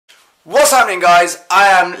What's happening, guys? I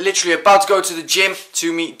am literally about to go to the gym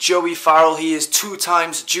to meet Joey Farrell. He is 2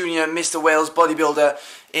 times junior Mr. Wales bodybuilder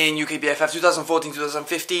in UKBFF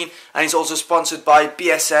 2014-2015, and he's also sponsored by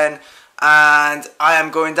BSN, and I am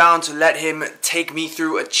going down to let him take me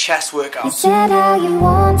through a chest workout. You said how you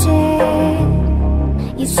want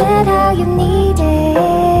it, you said how you need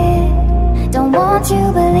it, don't want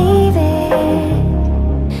to believe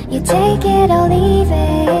it, you take it or leave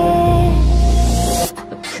it.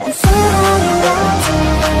 You said how you want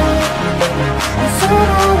it, you said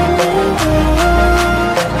how you need it,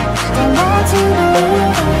 don't want to believe it,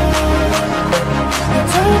 you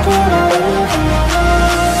take it or leave it.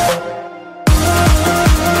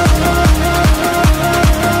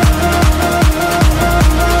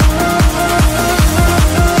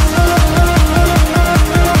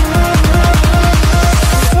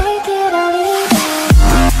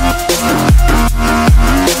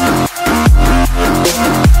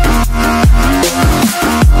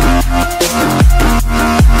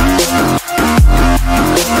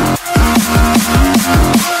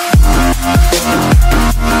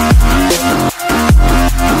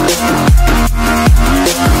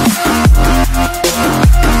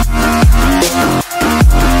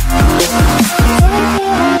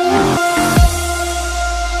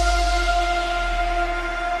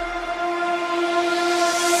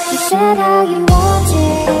 You said how you want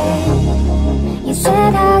it, you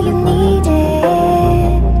said how you need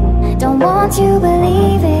it, don't want to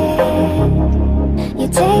believe it, you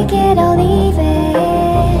take it or leave it.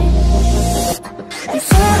 You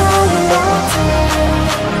said how you want it,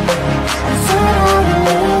 you said how you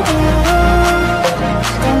need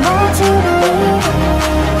it,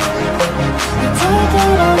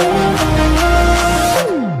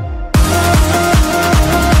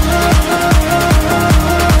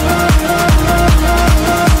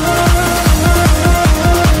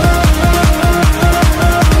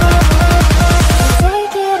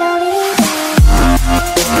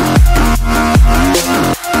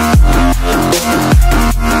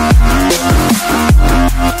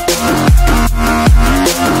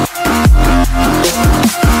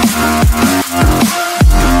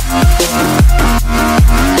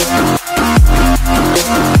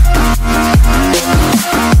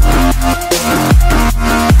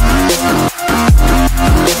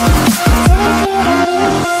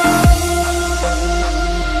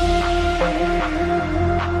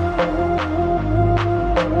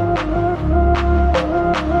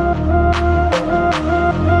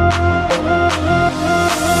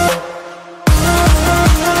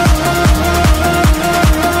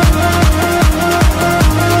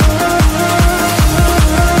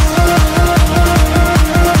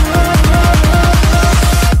 don't want to believe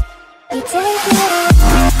it, you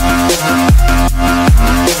take it or leave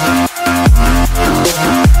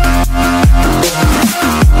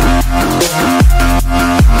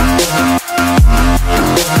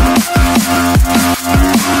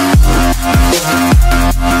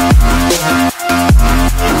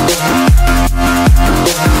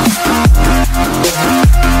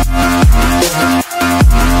it.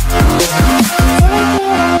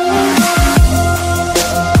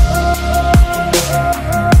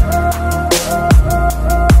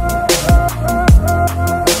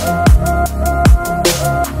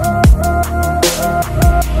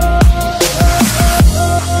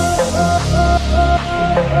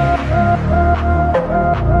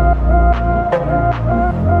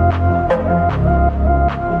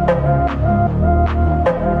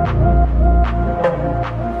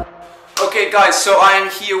 Okay guys, so I am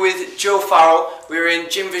here with Joe Farrell. We're in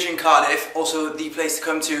Gym Vision Cardiff, also the place to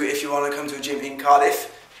come to if you want to come to a gym in Cardiff.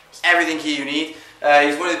 Everything here you need.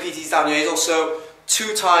 He's one of the PTs down here. He's also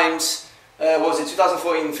 2 times, what was it,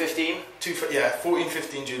 2014-15? Yeah,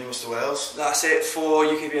 14-15 junior Mr. Wales. That's it, for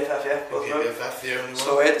UKBFF, yeah? UKBFF, the only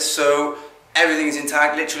one. So everything is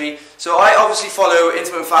intact, literally. So I obviously follow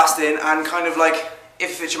intermittent fasting and kind of like if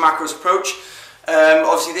it fits your macros approach.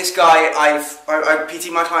 Obviously this guy, I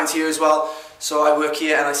PT my clients here as well, so I work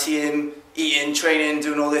here and I see him eating, training,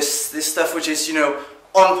 doing all this stuff which is, you know,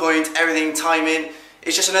 on point, everything, timing.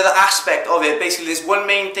 It's just another aspect of it. Basically there's one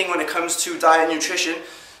main thing when it comes to diet and nutrition.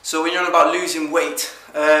 So when you're on about losing weight,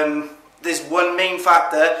 there's one main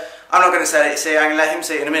factor. I'm not going to say it, I'm going to let him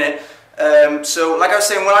say it in a minute. So like I was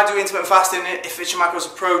saying, when I do intermittent fasting, if it's your macros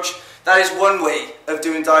approach, that is one way of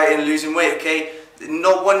doing diet and losing weight, okay?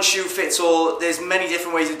 Not one shoe fits all, there's many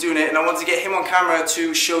different ways of doing it, and I wanted to get him on camera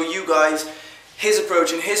to show you guys his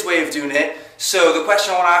approach and his way of doing it. So the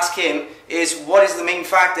question I want to ask him is, what is the main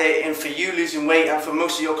factor in for you losing weight and for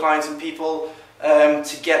most of your clients and people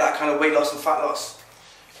to get that kind of weight loss and fat loss?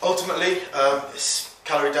 Ultimately, it's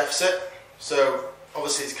calorie deficit. So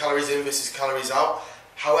obviously it's calories in versus calories out.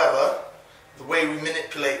 However, the way we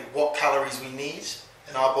manipulate what calories we need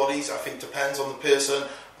in our bodies, I think depends on the person,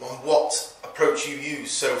 on what approach you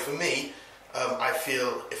use. So for me, I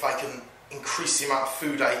feel if I can increase the amount of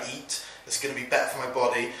food I eat, it's going to be better for my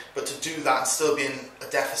body. But to do that and still be in a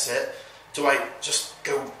deficit, do I just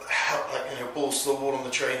go balls to the wall on the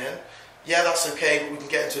training? Yeah, that's okay, but we can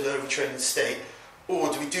get into an overtraining state.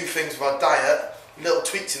 Or do we do things with our diet, little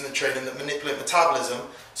tweaks in the training that manipulate metabolism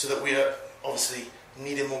so that we are obviously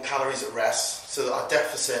needing more calories at rest, so that our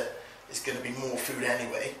deficit is going to be more food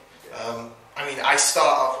anyway. I mean, I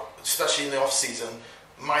start off, especially in the off season,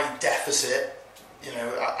 my deficit,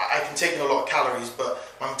 I can take in a lot of calories, but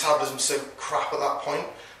my metabolism's so crap at that point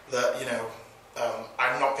that,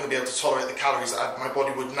 I'm not going to be able to tolerate the calories that my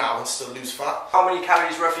body would now and still lose fat. How many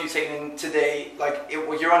calories roughly are you taking in today?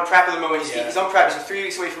 You're on prep at the moment, he's on prep, he's 3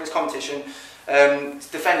 weeks away from his competition.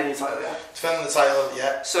 Defending your title, yeah? Defending the title,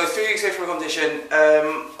 yeah. So 3 weeks away from a competition,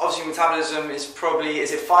 obviously metabolism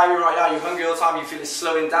is it firing right now? You're hungry all the time, you feel it's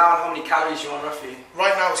slowing down. How many calories are you on roughly?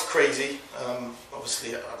 Right now it's crazy.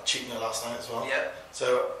 Obviously I had a cheat meal last night as well. Yeah.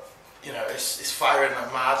 So, it's firing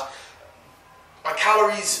like mad. My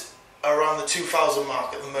calories are around the 2,000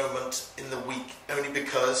 mark at the moment in the week, only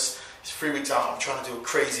because it's 3 weeks out, I'm trying to do a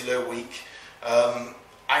crazy low week.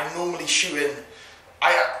 I normally shoot in,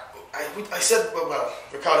 I said, well,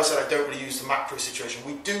 Riccardo said I don't really use the macro situation.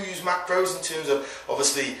 We do use macros in terms of,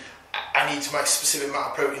 obviously, I need my specific amount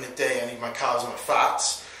of protein a day, I need my carbs and my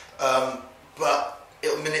fats, but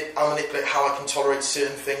I'll manipulate how I can tolerate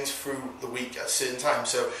certain things through the week at certain times.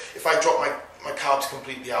 So if I drop my carbs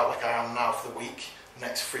completely out like I am now for the week, the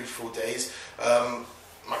next 3-4 days,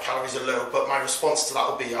 my calories are low, but my response to that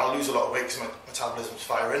will be I'll lose a lot of weight because my metabolism's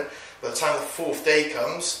firing. By the time the 4th day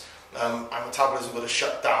comes, my metabolism will have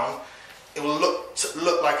shut down. It will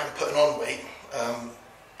look like I'm putting on weight, and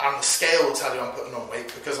the scale will tell you I'm putting on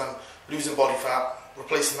weight because I'm losing body fat,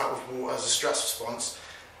 replacing that with water as a stress response.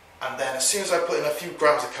 And then as soon as I put in a few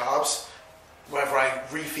grams of carbs, whether I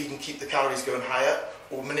refeed and keep the calories going higher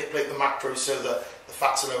or manipulate the macros so that the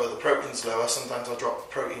fats are lower, the protein's lower, sometimes I'll drop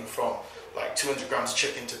the protein from like 200 grams of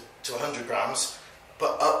chicken to 100 grams,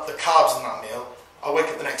 but up the carbs in that meal, I'll wake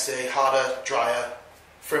up the next day harder, drier,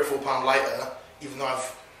 3 or 4 pounds lighter, even though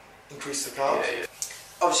I've increased the carbs. Yeah.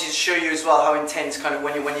 Obviously to show you as well how intense kind of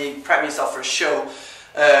when you prep yourself for a show,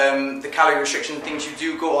 the calorie restriction things you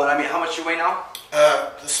do go on. I mean, how much do you weigh now?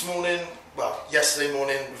 This morning, yesterday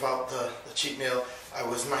morning without the cheat meal, I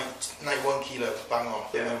was 91 kilo bang on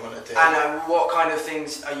at the moment a day. And what kind of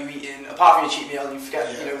things are you eating, apart from your cheat meal, and you forget,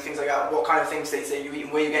 things like that, what kind of things they say you're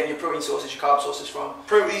eating, where you're getting your protein sources, your carb sources from?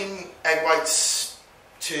 Protein, egg whites,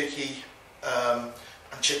 turkey,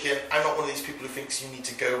 and chicken. I'm not one of these people who thinks you need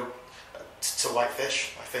to go to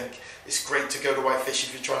whitefish. I think it's great to go to whitefish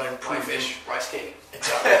if you're trying to improve whitefish, rice cake.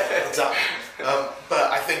 Exactly.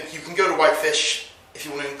 But I think you can go to whitefish if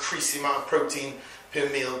you want to increase the amount of protein per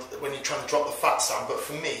meal when you're trying to drop the fats down. But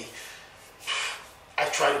for me,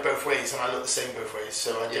 I've tried it both ways and I look the same both ways.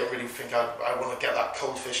 So I don't really think I want to get that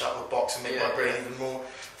cold fish out of the box and make my brain even more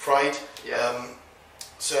fried. Yeah.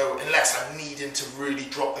 So unless I'm needing to really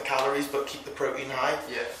drop the calories but keep the protein high,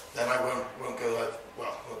 then I won't go there.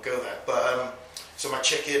 Well, won't go there. But so my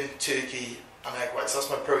chicken, turkey, and egg whites. That's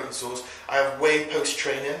my protein source. I have whey post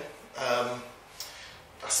training.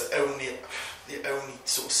 That's the only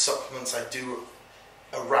sort of supplements I do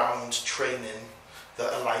around training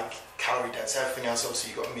that are like calorie dense. Everything else,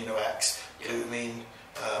 obviously, you've got amino X, glutamine.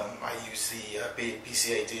 I use the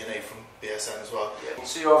BCA DNA from BSN as well. Yeah.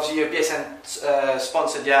 So you're BSN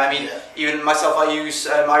sponsored, yeah. I mean, even myself, I use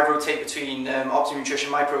I rotate between Optimum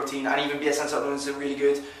Nutrition, My Protein, and even BSN supplements are really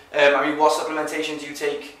good. I mean, what supplementation do you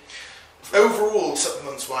take? Overall,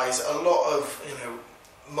 supplements-wise, a lot of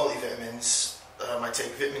multivitamins. I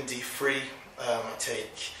take vitamin D3. I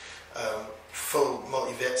take full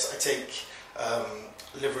multivits. I take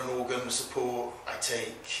liver and organ support. I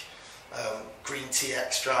take green tea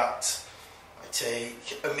extract. I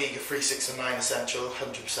take omega-3, 6 and 9 essential,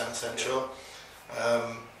 100% essential.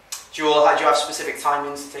 Do you have specific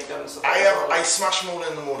timings to take them and stuff like that? I smash them all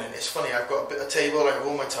in the morning. It's funny, I've got a table, I have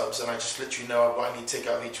all my tubs, and I just literally know what I need to take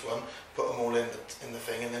out of each one, put them all in the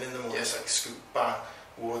thing, and then in the morning it's like scoop, bang,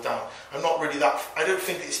 water down. I'm not really that, I don't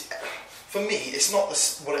think it's, for me, it's not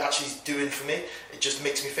what it actually is doing for me. It just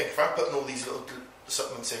makes me think, if I'm putting all these little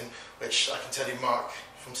supplements in, which I can tell you Mark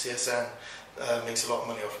from CSN makes a lot of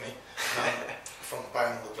money off me from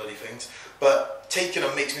buying all the bloody things, but taking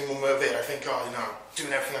them makes me more motivated. I think, I'm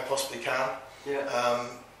doing everything I possibly can,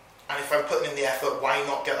 and if I'm putting in the effort, why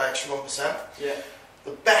not get that extra 1%?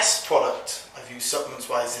 The best product I've used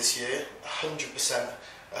supplements-wise this year, 100%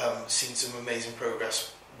 seen some amazing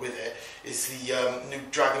progress with it, is the new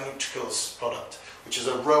Dragon Nutricals product, which is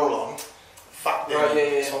a roll-on fat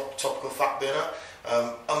burner, topical fat burner.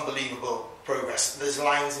 Unbelievable progress. There's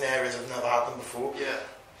lines in areas I've never had them before. Yeah.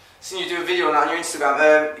 So you do a video on that on your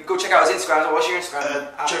Instagram. Go check out his Instagram. What's your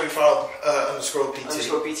Instagram? Joey Farrell _PT.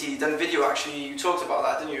 _PT. You done a video actually. You talked about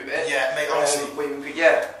that, didn't you, a bit? Yeah, mate. Honestly,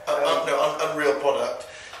 unreal product.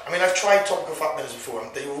 I mean, I've tried topical fat burners before,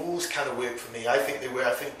 and they always kind of work for me. I think they were.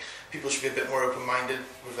 I think people should be a bit more open-minded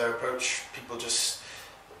with their approach. People just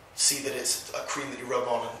see that it's a cream that you rub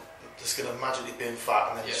on and it's going to magically burn fat,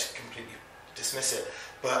 and then just completely dismiss it.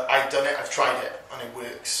 But I've done it. I've tried it, and it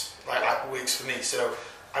works. Like it works for me. So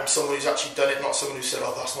I'm someone who's actually done it, not someone who said,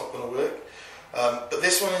 "Oh, that's not going to work." But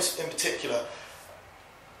this one is in particular.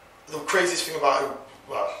 The craziest thing about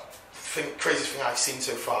it, craziest thing I've seen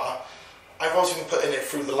so far. I've also been putting it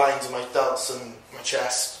through the lines of my delts and my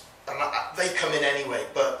chest, and they come in anyway.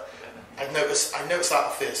 But I noticed that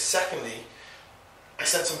at first. Secondly, I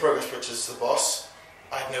sent some progress pictures to the boss.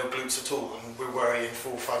 I had no glutes at all, and we're worrying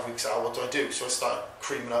 4 or 5 weeks out. What do I do? So I started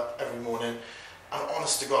creaming up every morning. And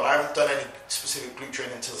honest to God, I haven't done any specific glute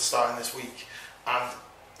training until the starting this week, and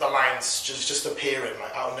the lines just appearing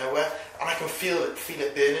like out of nowhere, and I can feel it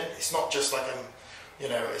burning. It's not just like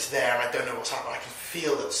it's there and I don't know what's happening. I can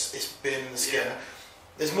feel that it's burning the skin. Yeah.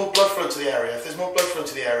 There's more blood flow to the area. If there's more blood flow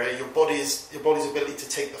to the area, your body's ability to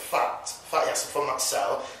take the fatty acid from that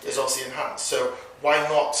cell is obviously enhanced. So why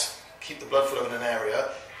not keep the blood flow in an area,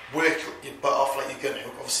 work your butt off like you're going to?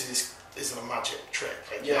 Obviously this isn't a magic trick.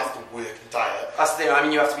 Like you have to work and diet. That's the thing. I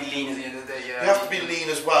mean, you have to be lean at the end of the day. You have to be lean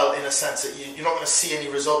as well, in a sense that you're not going to see any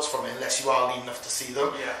results from it unless you are lean enough to see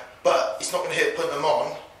them. Yeah. But it's not going to hurt putting them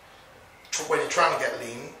on. When you're trying to get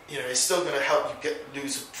lean, it's still going to help you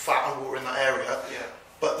lose fat and water in that area. Yeah.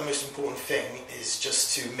 But the most important thing is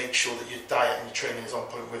just to make sure that your diet and your training is on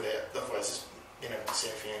point with it. Otherwise, you don't see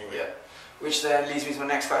anything anyway. Yeah. Which then leads me to my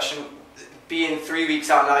next question. Being 3 weeks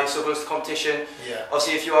out now, you're so close to competition. Yeah.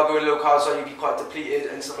 Obviously, if you are going low carb, so you'd be quite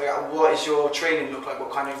depleted and stuff like that. What is your training look like?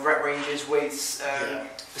 What kind of rep ranges, weights,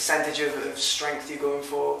 percentage of strength you're going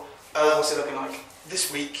for? What's it looking like?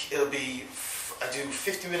 This week it'll be. I do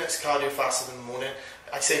 50 minutes cardio fasted in the morning.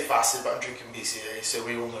 I say fasted, but I'm drinking BCA, so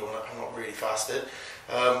we all know I'm not really fasted.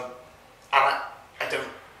 And I don't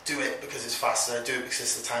do it because it's fasted. I do it because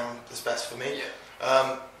it's the time that's best for me.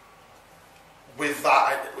 Yeah. With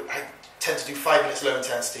that, I tend to do 5 minutes low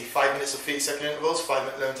intensity, 5 minutes of 30-second intervals, 5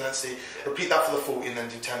 minute low intensity. Repeat that for the 40, and then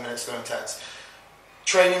do 10 minutes low intense.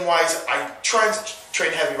 Training wise, I try and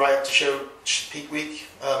train heavy right up to show peak week.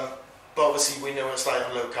 But obviously we know it's like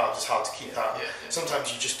on low carbs, it's hard to keep that. Yeah.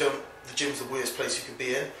 Sometimes you just don't, the gym's the worst place you could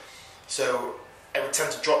be in. So I would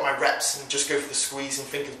tend to drop my reps and just go for the squeeze and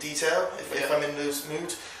think of detail if I'm in those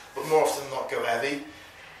moods. But more often than not, go heavy.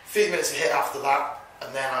 30 minutes a hit after that,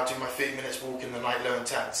 and then I'll do my 30 minutes walk in the night low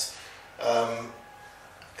intense.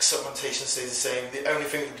 Supplementation stays the same. The only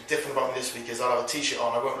thing that would be different about me this week is I'll have a t-shirt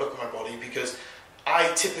on, I won't look at my body, because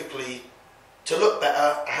I typically, to look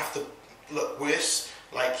better, I have to look worse.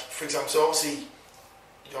 Like, for example, so obviously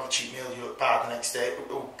you have a cheat meal, you look bad the next day,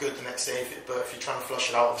 or good the next day, but if you're trying to flush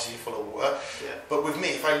it out, obviously you're full of water. Yeah. But with me,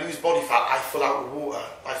 if I lose body fat, I fill out with water.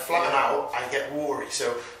 I flatten out, I get watery.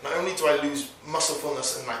 So not only do I lose muscle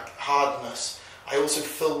fullness and like hardness, I also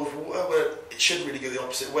fill with water, where it should really go the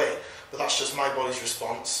opposite way. But that's just my body's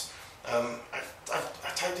response. I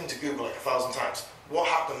typed into Google like 1,000 times, what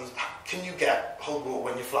happens, can you hold water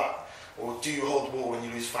when you're flat? Or do you hold water when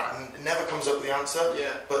you lose fat? And it never comes up with the answer.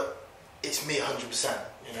 Yeah. But it's me 100%.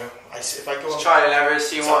 If I go on, try and error,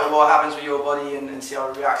 see what happens with your body and see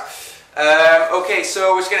how it reacts. Okay,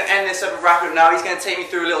 so we're just going to end this up and wrap it up now. He's going to take me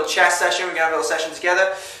through a little chest session. We're going to have a little session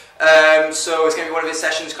together. So it's going to be one of his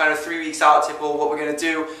sessions, kind of 3 weeks out, typical. What we're going to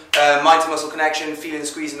do: mind to muscle connection, feeling the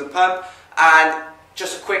squeeze in the pump, and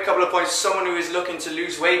just a quick couple of points. Someone who is looking to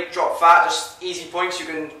lose weight, drop fat, just easy points. You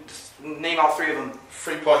can name out 3 of them.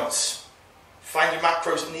 3 points. Find your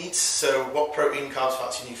macros needs, so what protein, carbs,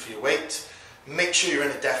 fats you need for your weight. Make sure you're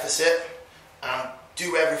in a deficit, and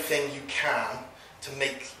do everything you can to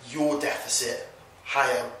make your deficit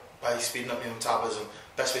higher by speeding up your metabolism.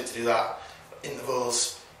 Best way to do that: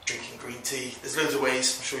 intervals, drinking green tea. There's loads of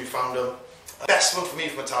ways, I'm sure you found them. The best one for me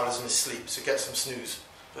for metabolism is sleep, so get some snooze.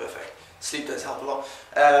 Perfect. Sleep does help a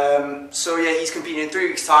lot. So yeah, he's competing in 3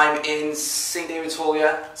 weeks' time in St David's Hall,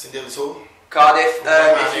 yeah? St David's Hall. Cardiff,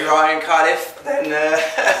 if you are in Cardiff, then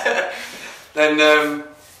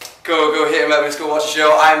go hit him up, let's go watch the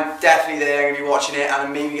show. I'm definitely there, going to be watching it,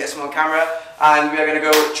 and maybe get some on camera. And we are going to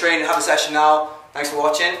go train and have a session now. Thanks for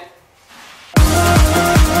watching.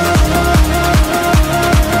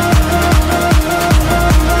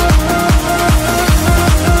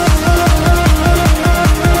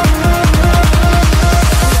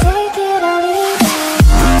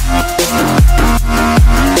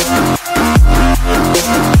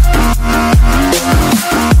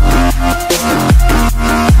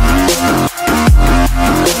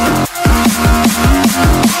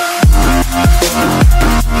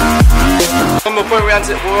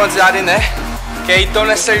 We want to add in there. Okay, don't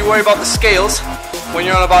necessarily worry about the scales when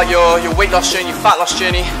you're on about your weight loss journey, your fat loss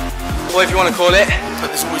journey, whatever you want to call it. But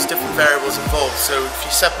there's always different variables involved. So if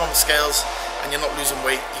you step on the scales and you're not losing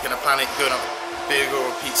weight, you're going to panic, go and have a burger or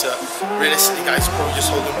a pizza. Realistically, guys, you're probably just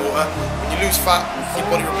holding water. When you lose fat, your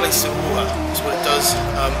body replaces it with water. That's what it does.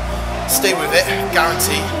 Stay with it,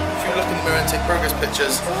 guarantee. If you look in the mirror and take progress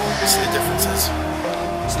pictures, you see the differences.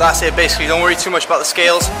 So that's it basically, don't worry too much about the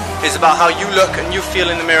scales. It's about how you look and you feel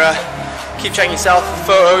in the mirror. Keep checking yourself,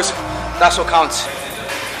 photos, that's what counts.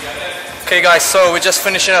 Okay guys, so we're just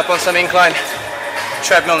finishing up on some incline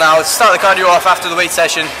treadmill now. Let's start the cardio off after the weight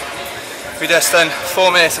session. We just done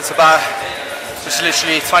 4 minutes, it's just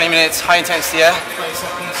literally 20 minutes high intensity, yeah?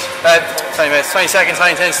 20 seconds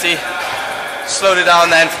high intensity. Slowed it down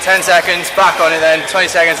then for 10 seconds, back on it then, 20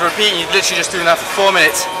 seconds, repeat. You're literally just doing that for 4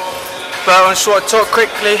 minutes. But I just want to talk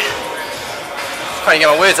quickly, can't even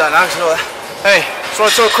get my words out now, so hey, just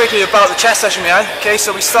want to talk quickly about the chest session we had. Okay,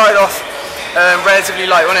 so we started off relatively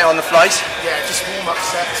light, wasn't it, on the flies? Yeah, just warm up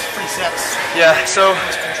sets, 3 sets. Yeah, so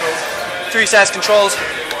 3 sets controlled,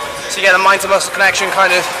 so you get the mind to muscle connection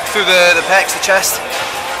kind of through the pecs, the chest,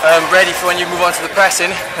 ready for when you move on to the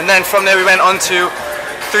pressing. And then from there we went on to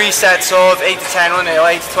 3 sets of 8 to 10, wasn't it, or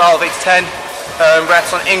 8 to 12, 8 to 10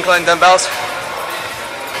 reps on incline dumbbells.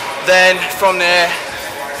 Then from there,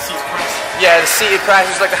 yeah, the seated press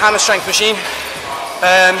is like the hammer strength machine.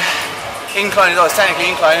 Incline is always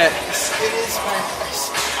technically incline, isn't it? It is, man.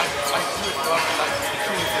 I do it though, like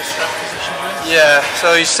improve the strength position. Yeah,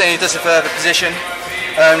 so he's saying he does it for the position.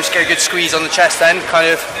 Just get a good squeeze on the chest then, kind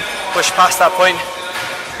of push past that point.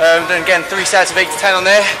 Then again, 3 sets of 8 to 10 on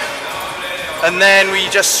there. And then we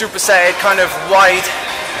just supersetted kind of wide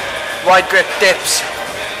grip dips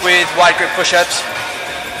with wide grip push-ups.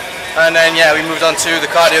 And then yeah, we moved on to the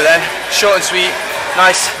cardio then. Short and sweet,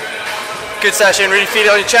 nice, good session, really feel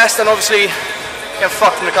it on your chest, and obviously get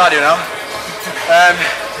fucked from the cardio now.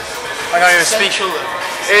 I can't even speak.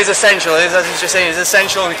 It is essential, as I was just saying, it's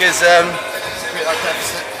essential because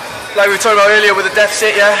like we were talking about earlier with the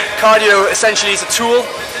deficit, yeah, cardio essentially is a tool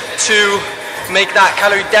to make that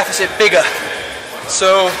calorie deficit bigger.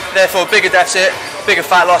 So therefore bigger deficit, bigger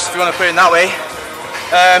fat loss if you want to put it in that way.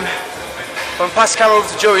 I'm going to pass the camera over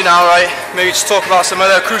to Joey now, right? Maybe just talk about some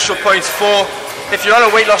other crucial points for if you're on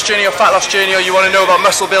a weight loss journey or fat loss journey, or you want to know about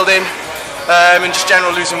muscle building and just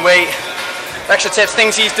general losing weight. Extra tips,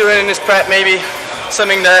 things he's doing in his prep, maybe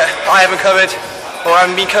something that I haven't covered or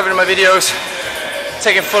haven't been covered in my videos.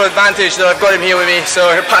 Taking full advantage that I've got him here with me, so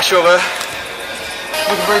I'm going to pass you over.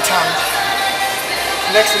 Looking very tanned.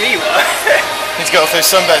 Next to me, what? Need to get off those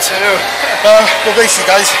sunbeds. I know. Well, basically,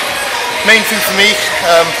 guys, main thing for me,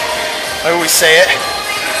 I always say it,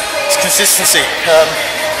 it's consistency.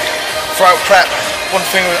 Throughout prep, one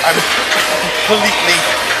thing I'm completely,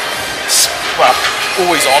 well,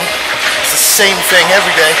 always on, it's the same thing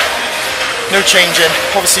every day, no changing.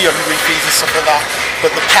 Obviously you have your refeeds and stuff like that,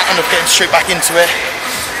 but the pattern of getting straight back into it,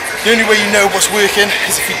 the only way you know what's working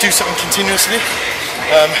is if you do something continuously,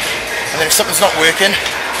 and then if something's not working,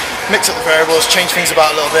 mix up the variables, change things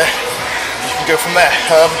about a little bit, you can go from there.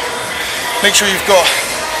 Make sure you've got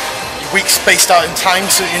weeks spaced out in time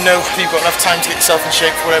so that you know if you've got enough time to get yourself in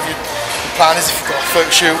shape for whatever your plan is, if you've got a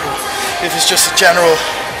photo shoot or if it's just a general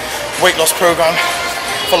weight loss program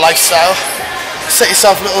for lifestyle. Set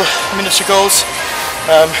yourself little miniature goals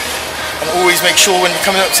and always make sure when you're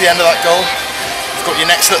coming up to the end of that goal you've got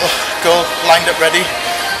your next little goal lined up ready,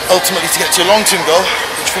 ultimately to get to your long-term goal,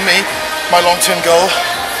 which for me, my long-term goal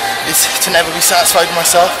is to never be satisfied with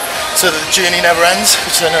myself so that the journey never ends,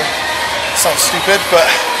 which I know sounds stupid, but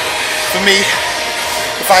for me,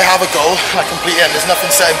 if I have a goal and I complete it and there's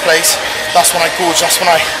nothing set in place, that's when I gorge, that's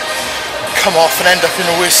when I come off and end up in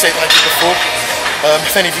a worse state than I did before.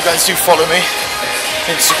 If any of you guys do follow me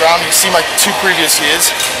on Instagram, you see my 2 previous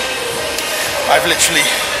years. I've literally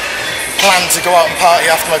planned to go out and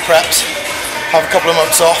party after my preps, have a couple of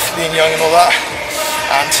months off, being young and all that,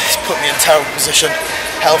 and it's put me in a terrible position.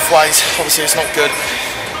 Health-wise, obviously it's not good.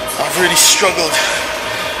 I've really struggled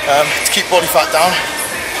to keep body fat down.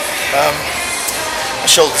 My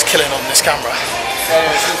shoulder's killing on this camera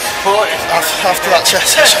after that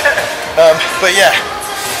chest session. But yeah,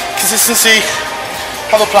 consistency,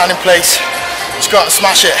 have a plan in place, just go out and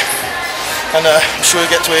smash it, and I'm sure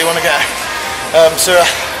you'll get to where you want to get. So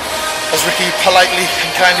as Ricky politely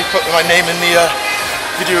and kindly put my name in the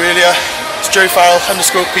video earlier, it's Joey Farrell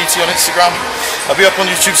 _PT on Instagram. I'll be up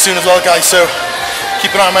on YouTube soon as well, guys, so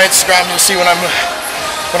keep an eye on my Instagram. You'll see when I'm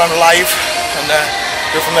live, and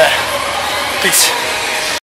go from there. Peace.